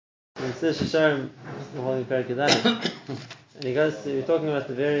in Tzir Shisharim, the holding Perek Yudayim, and he goes to, we're talking about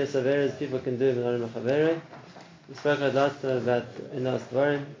the various averes people can do in Olam HaChaveri. We spoke a lot about Inas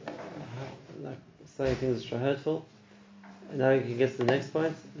Dvarim, like saying things which are hurtful, and now he gets to the next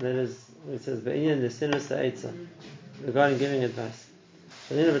point, and that is, it says, Ba'inyan Nesinus Ha'etza, regarding giving advice.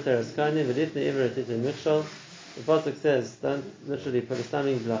 The Pasuk says, don't literally put a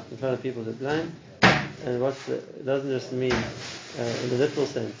stumbling block in front of people who are blind, and it doesn't just mean in the literal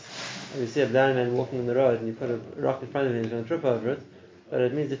sense. If you see a blind man walking on the road and you put a rock in front of him, he's going to trip over it, but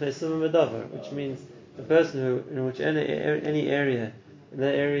it means which means the person who, in which any area, in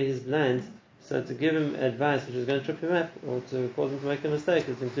that area he's blind, so to give him advice which is going to trip him up, or to cause him to make a mistake,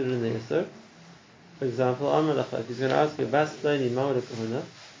 is included in the Yisur. For example, if he's going to ask you, Bas Ploni Ma'ura Kahuna,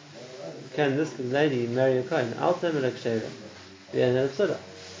 can this lady marry a Kohen? Al Temelek Sheva, V'en Psula.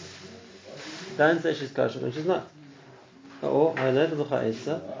 Don't say she's kosher when she's not. Or, he's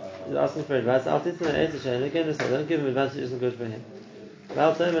asking for advice. I'll teach him an Eitzah Sheva, again, don't give him advice which isn't good for him.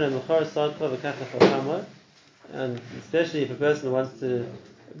 And especially if a person wants to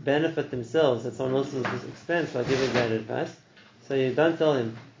benefit themselves at someone else's expense by giving bad advice, so you don't tell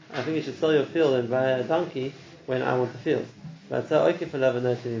him, I think you should sell your field and buy a donkey when I want the field. But so you're going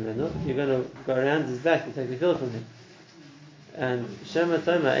to go around his back to take the field from him. And Shema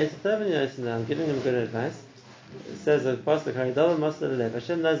Toma, I'm giving him good advice. It says the pasuk,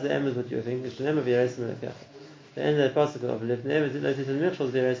 Hashem knows the end of what you think. The end of the pasuk of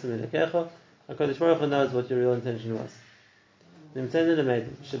HaKadosh Baruch Hu knows what your real intention was.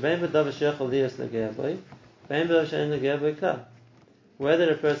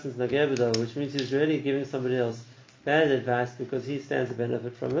 Whether a person's nageh b'davar, which means he's really giving somebody else bad advice because he stands to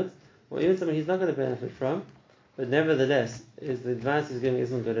benefit from it, or even something he's not going to benefit from, but nevertheless, is the advice he's giving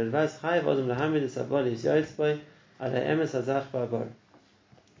isn't good advice. A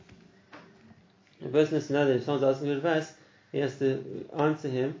person has to know that if someone's asking good advice, he has to answer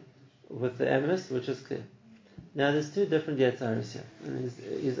him with the emes, which is clear. Now, there's two different yetzaros here. And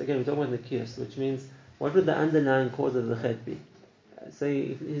he's again, we're talking about Nikios, which means, what would the underlying cause of the chet be? So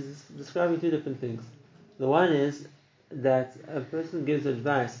he's describing two different things. The one is that a person gives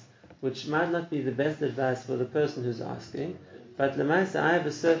advice which might not be the best advice for the person who's asking, but Lamaisa, I have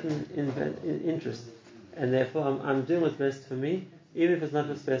a certain interest, and therefore I'm doing what's best for me, even if it's not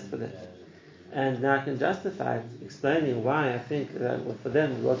what's best for them. And now I can justify it, explaining why I think that for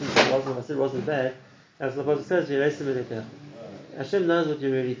them it wasn't bad. As the Pasuk says, Hashem knows what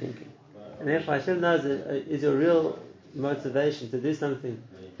you're really thinking, and therefore Hashem knows is your real motivation to do something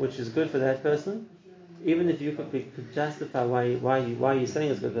which is good for that person, even if you could justify why you're saying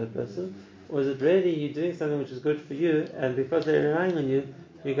it's good for that person, or is it really you doing something which is good for you, and because they're relying on you,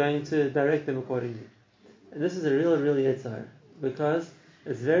 you're going to direct them accordingly. And this is a real yitzhar, because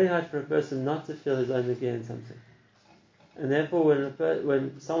it's very hard for a person not to feel his own nageh in something. And therefore,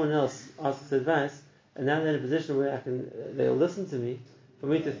 when someone else asks advice, and now they're in a position where they'll listen to me, for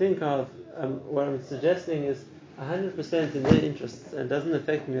me to think of what I'm suggesting is 100% in their interests and doesn't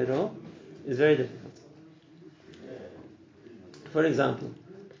affect me at all, is very difficult. For example,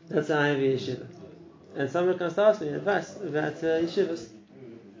 let's say I have a yeshiva, and someone comes to ask me advice about yeshivas.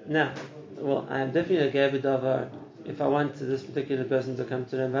 Now, I am definitely a gei b'davar if I want this particular person to come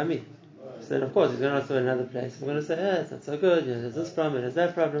to learn by me. So then, of course, he's going to ask for another place. I'm going to say, it's not so good, there's this problem, there's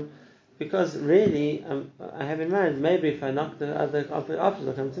that problem. Because really, I have in mind, maybe if I knock the other options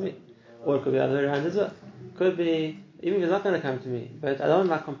will come to me. Or it could be the other way around as well. Could be, even if he's not going to come to me, but I don't want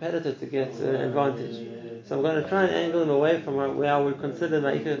my competitor to get an advantage. So I'm going to try and angle him away from where I would consider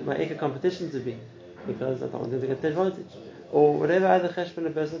my eco competition to be, because I don't want him to get the advantage. Or whatever other cheshbon a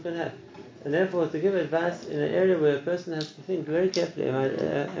person can have. And therefore, to give advice in an area where a person has to think very carefully,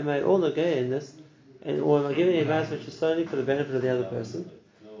 am I all okay in this? Or am I giving advice which is solely for the benefit of the other person?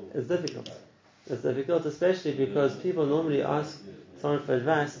 It's difficult. It's difficult, especially because people normally ask someone for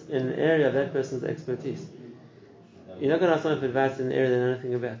advice in an area of that person's expertise. You're not going to ask someone for advice in an area they know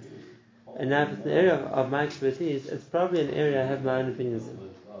nothing about. And now, if it's an area of my expertise, it's probably an area I have my own opinions in.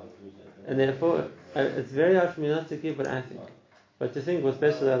 And therefore, it's very hard for me not to give what I think, but to think what's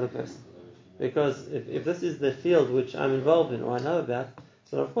best for the other person. Because if this is the field which I'm involved in or I know about,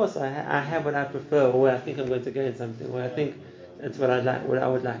 so of course I have what I prefer, or where I think I'm going to gain something, where I think it's what I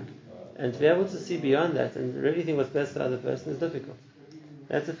would like. And to be able to see beyond that and really think what's best for the other person is difficult.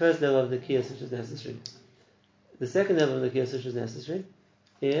 That's the first level of the kiyas which is necessary. The second level of the kiyas which is necessary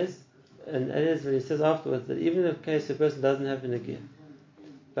is, and it is when he says afterwards, that even in the case the person doesn't have the nagir,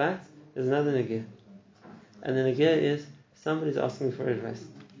 but there's another nagir. And the nagir is, somebody's asking for advice.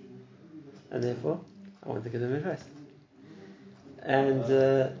 And therefore, I want to give them advice. And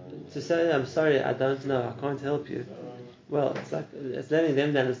to say, I'm sorry, I don't know, I can't help you, well, it's letting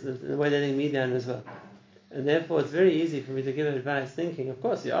them down, it's in a way letting me down as well. And therefore it's very easy for me to give advice thinking, of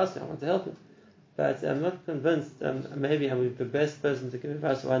course, you asked me, I want to help him. But I'm not convinced, maybe I'm the best person to give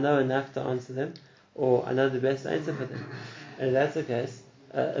advice, or I know enough to answer them, or I know the best answer for them. And if that's the case,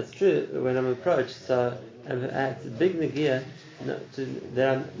 it's true when I'm approached, so it's a big negia not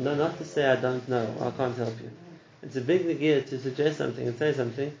to say I don't know or I can't help you. It's a big negia to suggest something and say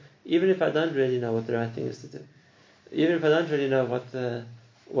something, even if I don't really know what the right thing is to do. Even if I don't really know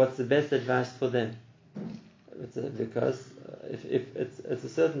what's the best advice for them. Because if it's a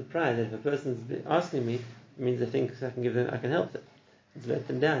certain pride that if a person's asking me, it means they think I can help them. It's let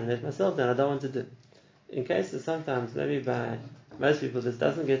them down, let myself down, I don't want to do. In cases sometimes, maybe by most people, this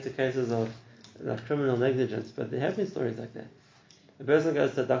doesn't get to cases of like criminal negligence, but there have been stories like that. A person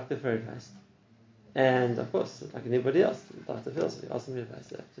goes to a doctor for advice, and of course, like anybody else, the doctor feels he asks me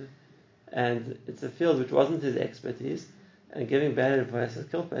advice, and it's a field which wasn't his expertise, and giving bad advice has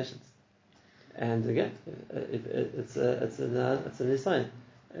killed patients. And again, it's a new sign.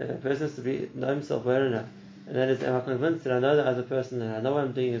 A person has to know himself well enough, and that is, am I convinced that I know the other person, and I know what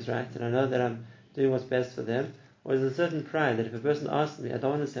I'm doing is right, and I know that I'm doing what's best for them, or is there a certain pride that if a person asks me, I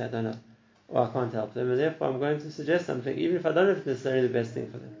don't want to say I don't know, or I can't help them, and therefore I'm going to suggest something, even if I don't know if it's necessarily the best thing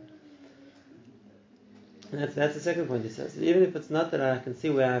for them. And that's the second point he says. Even if it's not that I can see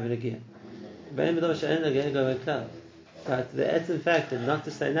where I have an agir. But the etzem fact that not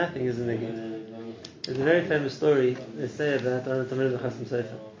to say nothing is an agir. There's a very famous story they say about that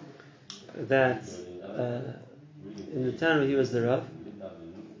in the town where he was the Rav,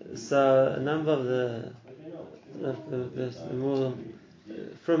 so a number of the more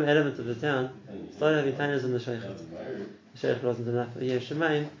from elements of the town started having tainas on the Sheikhet. The Sheikhet wasn't enough for Yer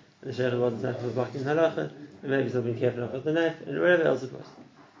Shemaim, and the Sheikhet wasn't enough for Bakin Halacha, and maybe he's not been careful enough with the knife, and whatever else it was.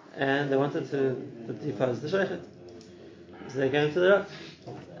 And they wanted to depose the Sheikhet. So they came to the Rav,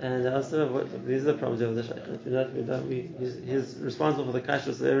 and they asked him, these are the problems with the Sheikhet. He's responsible for the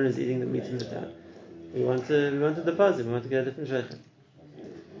kashrus, so everyone is eating the meat in the town. We want to depose him, we want to get a different Sheikhet.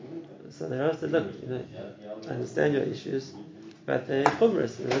 So the Rav said, look, I understand your issues, but they're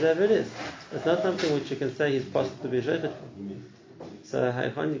chumrus, whatever it is. It's not something which you can say he's possible to be a sheikhet for. So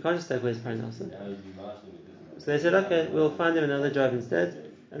you can't just take away his parnasa. So they said, okay, we'll find him another job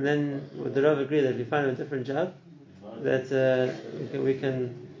instead. And then would the Rav agree that if we find him a different job, that we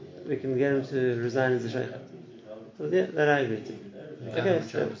can get him to resign as a sheikhet. So yeah, that I agree to. Okay,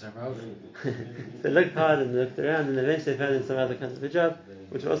 so they looked hard and looked around, and eventually they found him some other kind of a job,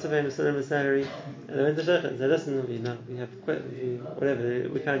 which was also paying a certain salary. And they went to Sheikhet and said, listen, we have whatever,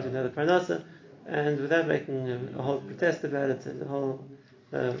 we can't do another parnasa, and without making a whole protest about it and a whole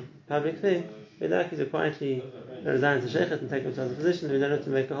public thing, we'd like you to quietly resign to Sheikhet and take another position, and we don't have to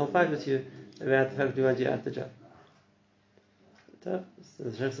make a whole fight with you about the fact we want you out the job. So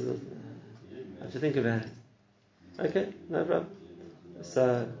the Sheikh says, I have to think about it. Okay, no problem.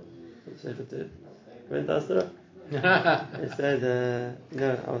 So the Sheikh went to ask the Rav. He said,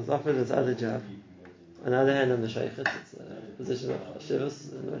 I was offered this other job. On the other hand, I'm the Sheikhet, it's a position of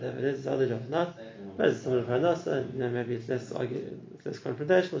shivas and whatever it is, this other job is not. But it's similar to Parnasa, maybe it's less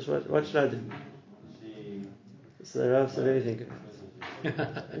confrontational. What should I do? So the Rav said, let me think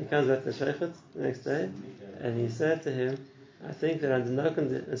about it. And he comes back to the Sheikhet the next day, and he said to him, I think that under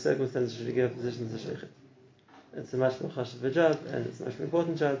no circumstances should you give a position as a Sheikhet. It's a much more chashuv job, and it's a much more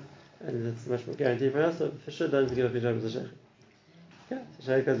important job, and it's much more guaranteed for us, so for sure don't give up your job as a sheikh. Okay, so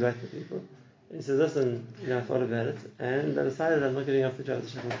Sheikh goes back to people. He says, listen, I thought about it, and I decided I'm not giving up the job as a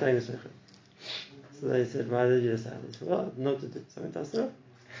sheikh, I'm staying a sheikh. So they said, why did you decide? He said, well, I didn't know what to do. So I went to ask the Rav.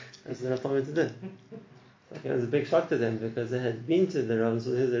 And so the Rav told me to do. It was a big shock to them, because they had been to the Rav, and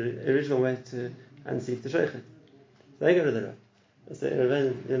so his original way to unseat the sheikh. So they go to the Rav. They say,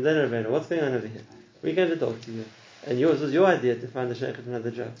 Ravena, what's going on over here? We came to talk to you, and yours was your idea to find the sheikh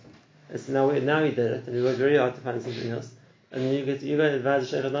another job. And so now he did it, and we worked very hard to find something else. And then you go to advise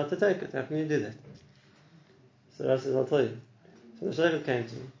the sheikh not to take it. How can you do that? So Rav says, I'll tell you. So the sheikh came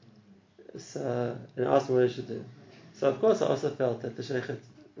to me, and asked me what I should do. So of course I also felt that the sheikh,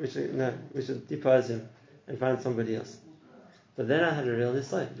 we should depose him and find somebody else. But then I had a real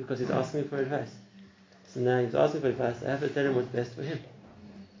insight, because he's asking me for advice. So now he's asking for advice, I have to tell him what's best for him.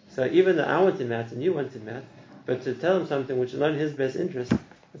 So even though I want him out and you want him out, but to tell him something which is not in his best interest,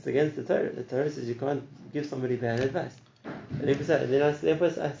 it's against the Torah. The Torah says you can't give somebody bad advice. And then I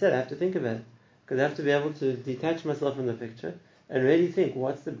said I have to think about it, because I have to be able to detach myself from the picture and really think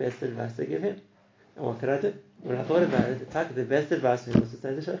what's the best advice to give him. And what could I do? When I thought about it, the best advice for him was to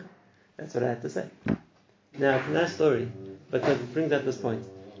stay the sheikh. That's what I had to say. Now it's a nice story, but it brings up this point.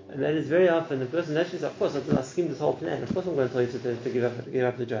 And that is very often the person naturally says, of course, I'll scheme this whole plan. Of course, I'm going to tell you to give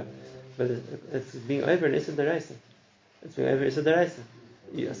up the job. But it's being over an Issa Deraisa. It's being over Issa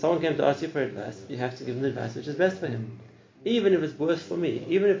Deraisa. Someone came to ask you for advice, you have to give him the advice which is best for him. Even if it's worse for me,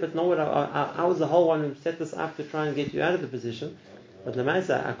 even if it's not what I was the whole one who set this up to try and get you out of the position, but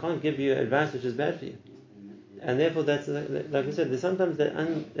Lamaisa, I can't give you advice which is bad for you. And therefore, that's like I said, there's sometimes that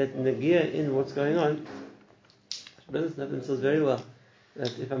negia in what's going on. Brothers know themselves very well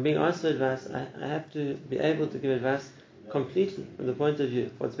that if I'm being asked for advice, I have to be able to give advice completely from the point of view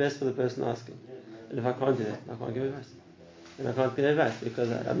of what's best for the person asking. And if I can't do that, I can't give advice. And I can't give advice because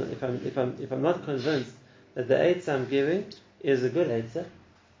if I'm not convinced that the eitzah I'm giving is a good eitzah,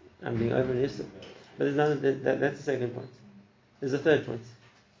 I'm being over an issue. But that's the second point. There's a third point,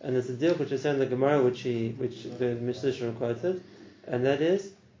 and it's a deal which is in the Gemara, which the Mishnah quoted, and that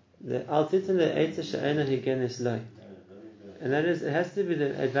is the al titin le eitzah she'ena higenis loi, and that is it has to be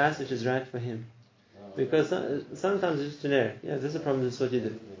the advice which is right for him, because sometimes it's just generic. Yeah, this is a problem. This is what you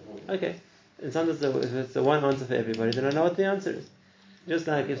do. Okay, and sometimes if it's the one answer for everybody, then I know what the answer is. Just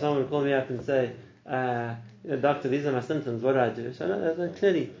like if someone would call me up and say, doctor, these are my symptoms, what do I do? So no,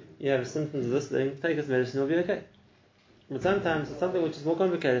 clearly you have symptoms of this thing, take this medicine, you'll be okay. But sometimes it's something which is more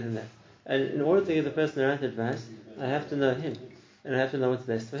complicated than that. And in order to give the person the right advice, I have to know him. And I have to know what's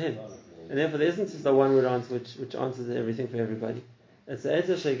best for him. And therefore there isn't just a one word answer which answers everything for everybody. It's the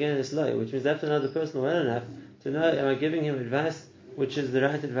Eitzah She'genis Loi, which means I have to know the person well enough to know, am I giving him advice which is the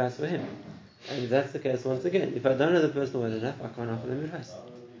right advice for him? And if that's the case, once again, if I don't know the person well enough, I can't offer them advice.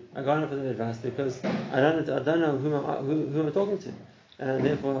 I can't offer them advice because I don't know who I'm talking to. And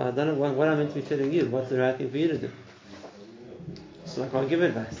therefore I don't know what I'm meant to be telling you, what's the right thing for you to do. So I can't give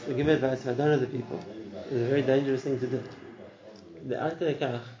advice. To give advice if I don't know the people is a very dangerous thing to do.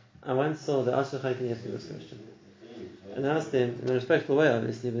 I once saw the Asher Chaim asking this question. And I asked them, in a respectful way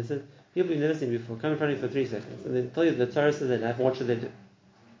obviously, but I said, people you've never seen before, come in front of you for 3 seconds, and they tell you the Torah says they life, what should they do?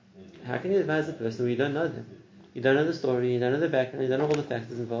 How can you advise a person when you don't know them? You don't know the story, you don't know the background, you don't know all the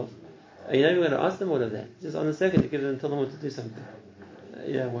factors involved. You're not even going to ask them all of that. Just on the second, you give them, tell them what to do something.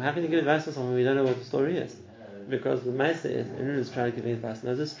 How can you give advice to someone when you don't know what the story is? Because the Maisa is, anyone who's trying to give advice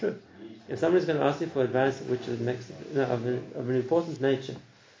knows it's true. If somebody's going to ask you for advice which is of an important nature,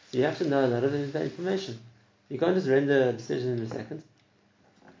 so you have to know a lot of that information. You can't just render a decision in a second.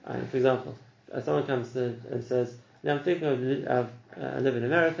 For example, someone comes and says, I'm thinking I live in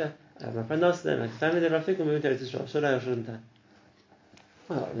America, I have my friend there, my family there, I'm thinking of moving to Eretz Yisrael. Should I or shouldn't I?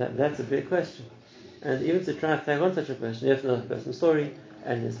 Well, that's a big question. And even to try to take on such a question, you have to know the person's story,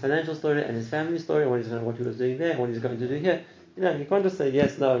 and his financial story, and his family story, what he was doing there, what he's going to do here. You can't just say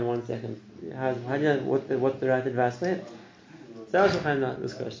yes, no in 1 second. How do you know what the right advice for him? So I was trying to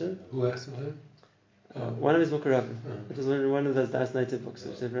this question. Who asked him? One of his Mukarabim, which is one of those Das Native books,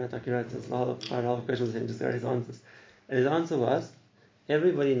 which Taki writes. It's a whole question with him, just got his answers. And his answer was,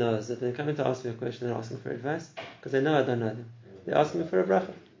 everybody knows that they're coming to ask me a question, they're asking for advice, because they know I don't know them. They're asking me for a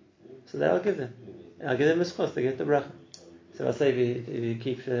bracha. So that I'll give them. And I'll give them a schos to get the bracha. So I'll say if you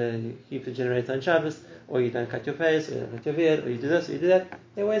keep the generator on Shabbos, or you don't cut your face, or you don't cut your beard, or you do this, or you do that,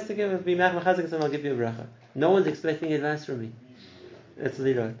 there are ways to give it. Be machmachazik, and I'll give you a bracha. No one's expecting advice from me. That's what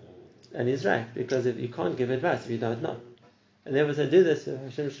he wrote. And he's right, because if you can't give advice if you don't know. And they would say, do this,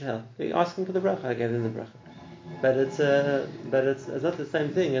 Hashem should help. They ask him for the bracha, I gave them the bracha. But it's not the same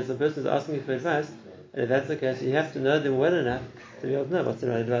thing as the person who's asking you for advice. And if that's the case, you have to know them well enough to be able to know what's the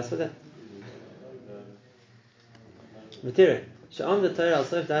right advice for them. Material. Sha'am the Torah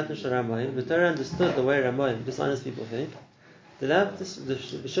al-Sof Da'atun Shel Ramayim. The Torah understood the way Ramayim, dishonest people think. The lab the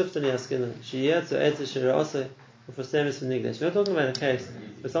Shuftani Askina. Shiyat so Eitzah Shira'aseh for Semis from Nigdash. We're not talking about a case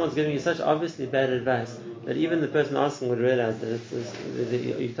where someone's giving you such obviously bad advice that even the person asking would realize that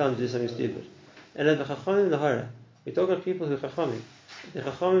you tell them to do something stupid. And the Chachamim Lahara. We talk about people who are Chachamim. The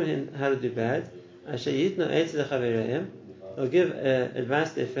Chachamim how to do bad. Ashayitno Eitzah Lechavereim. They'll give advice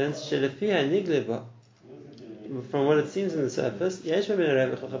to their friends. Shelefiha Nigleba. From what it seems on the surface, the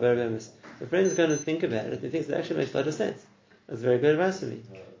friend is going to think about it. He thinks it actually makes a lot of sense. That's very good advice for me.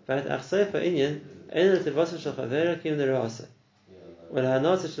 But really,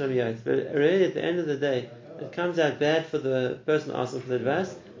 at the end of the day, it comes out bad for the person asking for the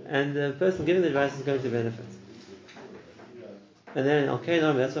advice, and the person giving the advice is going to benefit. And then,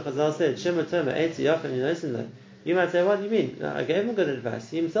 that's what Chazal said. You might say, what do you mean? I gave him good advice.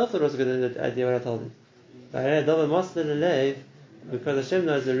 He himself thought it was a good idea what I told him. Because Hashem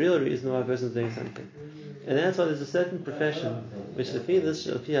knows the real reason why a person is doing something. And that's why there's a certain profession which the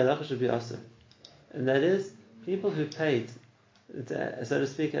halacha should be also. And that is people who paid, so to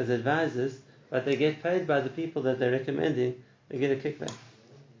speak, as advisors, but they get paid by the people that they're recommending, they get a kickback.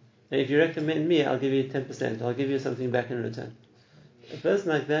 And if you recommend me, I'll give you 10%. I'll give you something back in return. A person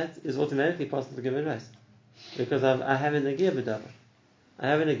like that is automatically possible to give advice because I have an Nagia B'davar. I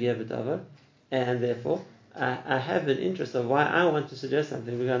have an Nagia B'davar, and therefore I have an interest of why I want to suggest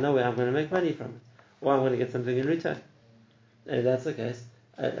something because I know where I'm going to make money from it, or I'm going to get something in return. And if that's the case,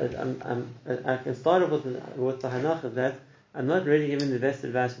 I can start off with the hanacha that I'm not really giving the best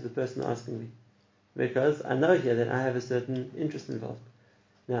advice to the person asking me because I know here that I have a certain interest involved.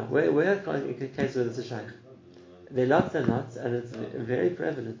 Now, we're in a case where it's a shaykh. There are lots and lots, and it's very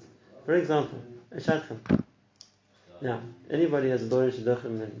prevalent. For example, a shadchan. Now, anybody has a daughter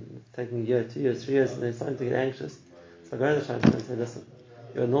shidduchim and it's taking a year, 2 years, 3 years, and they're starting to get anxious. So I go to the shadchan and say, listen,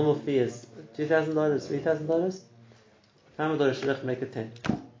 your normal fee is $2,000, $3,000. If I'm a daughter shidduch, make it 10.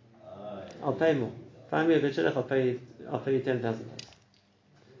 I'll pay more. If I'm a good shidduch, I'll pay you $10,000.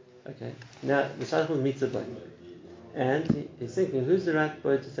 Okay. Now the shadchan meets a boy, and he's thinking, who's the right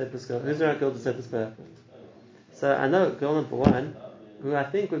boy to set this girl? Who's the right girl to set this boy up with? So I know girl number one, who I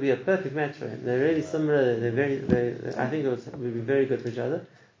think would be a perfect match for him. They're really similar. They're very, very. I think it would be very good for each other.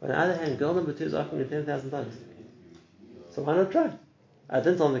 But on the other hand, girl number two is offering me $10,000. So why not try? I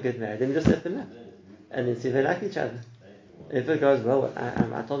didn't tell them to get married. Then we just set them up, and then see if they like each other. If it goes well,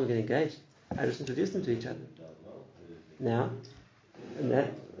 I told them to get engaged. I just introduced them to each other. Now, and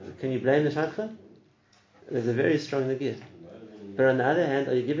that, can you blame the shadchan? There's a very strong negir. But on the other hand,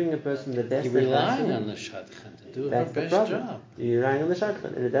 are you giving a person the best? You're relying on the shadchan to do her best job. You're relying on the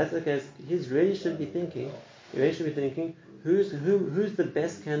shadchan, and if that's the case, he really should be thinking. Who's the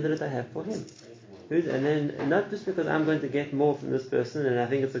best candidate I have for him? And then not just because I'm going to get more from this person and I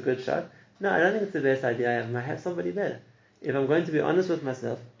think it's a good shot. No, I don't think it's the best idea. I have somebody better. If I'm going to be honest with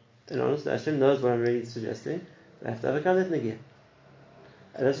myself, and honest, Hashem knows what I'm really suggesting, I have to overcome that negir.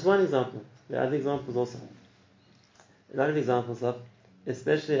 And that's just one example. There are other examples also. A lot of examples of,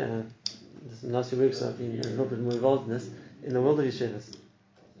 especially this last few weeks I've been a little bit more involved in this, in the world of yeshivas.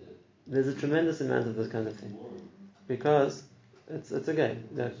 There's a tremendous amount of this kind of thing. Because it's a game.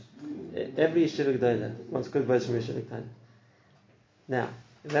 Every yeshiva g'dola wants good boys from yeshiva g'dola. Now,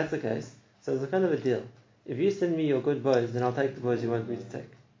 if that's the case, so there's a kind of a deal. If you send me your good boys, then I'll take the boys you want me to take.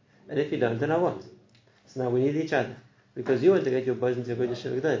 And if you don't, then I won't. So now we need each other. Because you want to get your boys into a good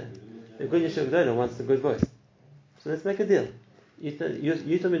yeshiva g'dola. The good yeshiva g'dola wants the good boys. So let's make a deal. You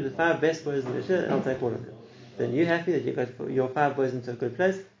tell me the 5 best boys in the yeshiva, and I'll take all of them. Then you're happy that you got your 5 boys into a good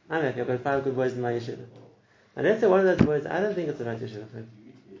place. I'm happy I've got 5 good boys in my yeshiva. And let's say one of those boys, I don't think it's the right yeshiva for him.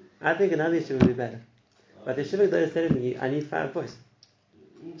 I think another yeshiva would be better. But the yeshiva is telling me, I need 5 boys.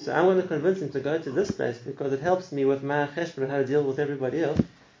 So I want to convince him to go to this place because it helps me with my cheshbon, how to deal with everybody else.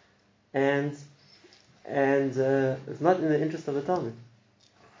 And it's not in the interest of the Talmud.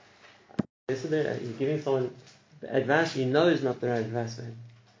 So you're giving someone advice you know is not the right advice for him.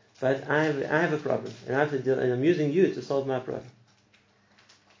 But I have a problem, and I have to deal, and I'm using you to solve my problem.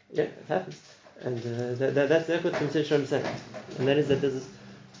 Yeah, it happens. And that's what I'm saying. And that is that there's this,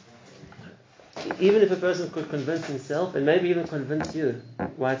 even if a person could convince himself, and maybe even convince you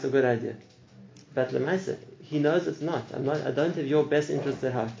why it's a good idea, but Lemaisa, he knows it's not. I don't have your best interest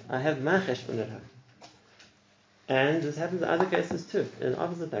at heart. I have my cheshbon at heart. And this happens in other cases too, in the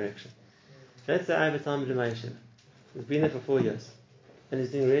opposite direction. Let's say I have a Talmud in my yeshiva. He's been there for 4 years, and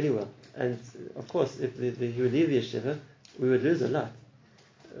he's doing really well. And of course, if he would leave the yeshiva, we would lose a lot.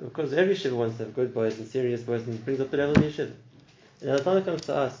 Because every yeshiva wants to have good boys and serious boys, and brings up the level of the yeshiva. And the Talmud comes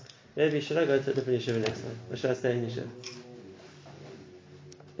to ask, maybe should I go to a different yeshiva next time, or should I stay in yeshiva?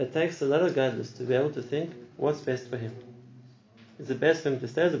 It takes a lot of godless to be able to think what's best for him. Is it best for him to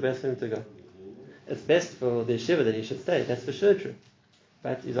stay, or is it best for him to go? It's best for the yeshiva that he should stay, that's for sure true.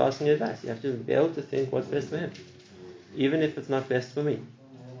 But he's asking advice. You have to be able to think what's best for him, even if it's not best for me.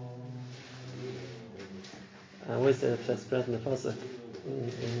 I always say the Pshat in the Pasuk.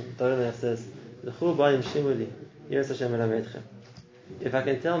 Torah says, if I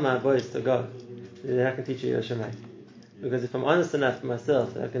can tell my boys to go, then I can teach you Yerushalayim. Because if I'm honest enough for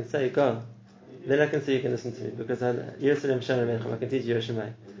myself that I can say go, then I can say you can listen to me. Because I can teach you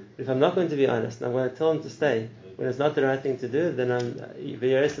Yerushalayim. If I'm not going to be honest, and I'm going to tell them to stay when it's not the right thing to do, then I don't know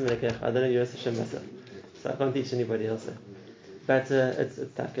Yeres Hashem myself. So I can't teach anybody else. But it's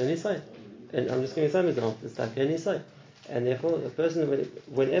Taka Nisai. And I'm just giving some examples. It's Taka Nisai. And therefore,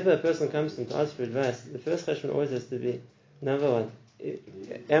 whenever a person comes to ask for advice, the first question always has to be, number one,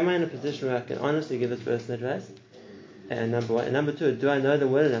 am I in a position where I can honestly give this person advice? And number one. And number two, do I know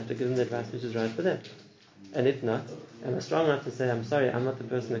them well enough to give them the advice which is right for them? And if not, am I strong enough to say, I'm sorry, I'm not the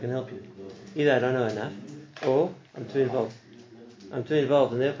person that can help you. Either I don't know enough, or I'm too involved. I'm too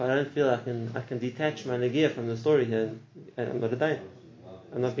involved, and therefore I don't feel I can detach my negia from the story here, and I'm not a dayan.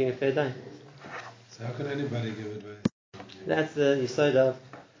 I'm not being a fair dayan. So how can anybody give advice? That's the yesod of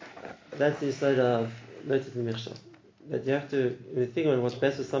Lotus Michshel. That you have to, when you think about what's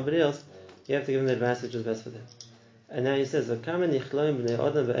best for somebody else, you have to give them the advice which is best for them. And now he says, like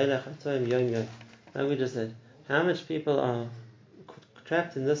we just said, how much people are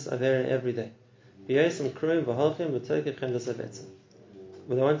trapped in this avera every day. When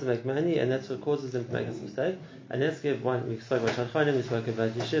they want to make money, and that's what causes them to make a mistake. And let's give one, we spoke about Shadchanim, we spoke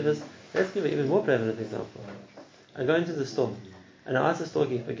about yeshivas. Let's give an even more prevalent example. I go into the store, and I ask the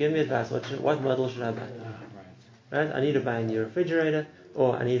storekeeper, give me advice, what model should I buy? Right? I need to buy a new refrigerator,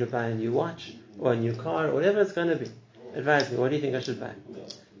 or I need to buy a new watch, or a new car, or whatever it's going to be. Advise me, what do you think I should buy?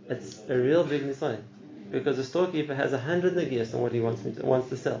 It's a real big nisayon, because the storekeeper has 100 nagias on what he wants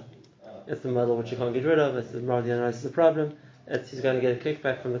to sell. It's the model which you can't get rid of, it's the model he knows is a problem, he's going to get a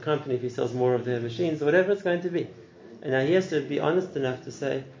kickback from the company if he sells more of their machines, or whatever it's going to be. And now he has to be honest enough to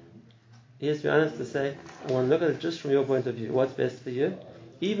say, I want to look at it just from your point of view, what's best for you,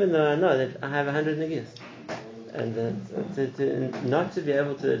 even though I know that I have 100 nagias. And not to be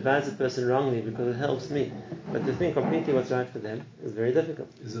able to advise a person wrongly because it helps me, but to think completely what's right for them is very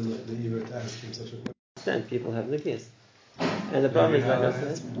difficult. Isn't the eager to ask him such a question? Understand, people have nagias. And the problem is, like I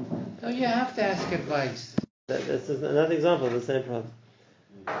said, no, you have to ask advice. This is another example of the same problem.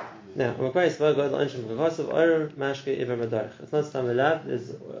 Now, it's not Stamilab,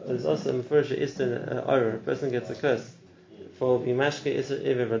 there's also a Mefurish Istin Orur. A person gets a curse for being Mashke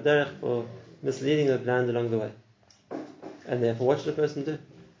Iver Badarech, for misleading the blind along the way. And therefore, what should a person do?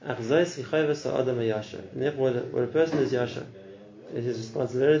 And therefore, what a person is Yasha, his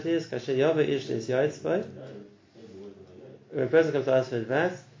responsibility is when a person comes to ask for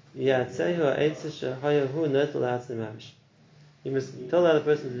advice, you must tell the other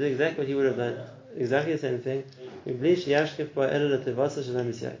person to do exactly what he would have done, exactly the same thing.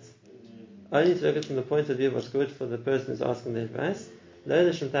 Only to look at from the point of view of what's good for the person who's asking the advice.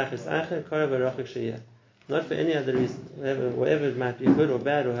 Not for any other reason, whatever it might be, good or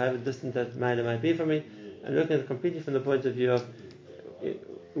bad, or however distant that might be from me. I'm looking at it completely from the point of view of,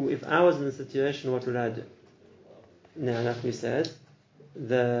 if I was in the situation, what would I do? Now, like we said,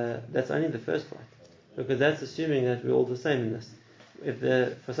 that's only the first part, because that's assuming that we're all the same in this. If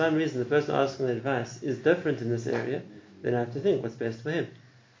for some reason the person asking the advice is different in this area, then I have to think what's best for him.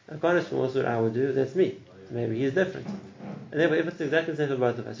 I can't assume also what I would do, that's me. Maybe he's different. And therefore, if it's exactly the same for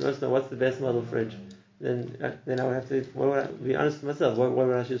both of us, he wants to know what's the best model fridge, then I would have to be honest with myself, what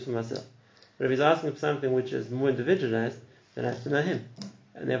would I choose for myself? But if he's asking for something which is more individualized, then I have to know him.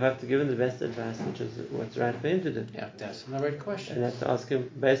 And therefore I have to give him the best advice, which is what's right for him to do. Yeah, that's the right question. And I have to ask him,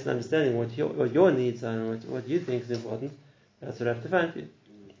 based on understanding what your needs are and what you think is important, that's what I have to find for you.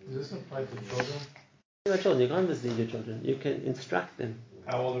 Does this apply to children? Your children, you can't mislead your children. You can instruct them.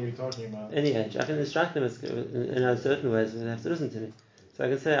 How old are we talking about? Any age. I can instruct them in certain ways, but they have to listen to me. So I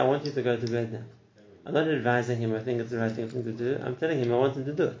can say, I want you to go to bed now. I'm not advising him, I think it's the right thing for him to do. I'm telling him I want him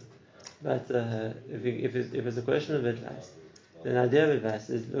to do it. But if it's a question of advice, then the idea of advice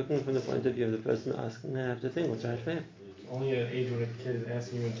is looking from the point of view of the person asking, and I have to think what's right for him. Only at an age when a kid is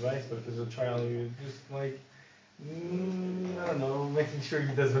asking you advice, but if it's a child, you're just like, I don't know, making sure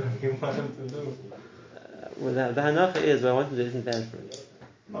he does whatever you want him to do. The hanacha is what I want him to do isn't bad for him.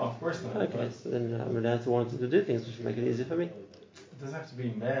 No, of course not. Okay, so then I'm allowed to want him to do things which make it easy for me. It doesn't have to be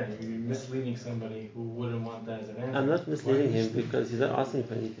bad. You're misleading somebody who wouldn't want that as an answer. I'm not misleading him because he's not asking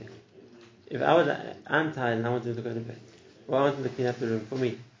for anything. If I'm tired and I want him to go to bed, or I want him to clean up the room for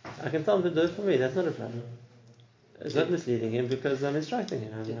me, I can tell him to do it for me. That's not a problem. It's not misleading him because I'm instructing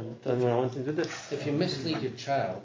him. I'm telling him what I want him to do. If you mislead your child,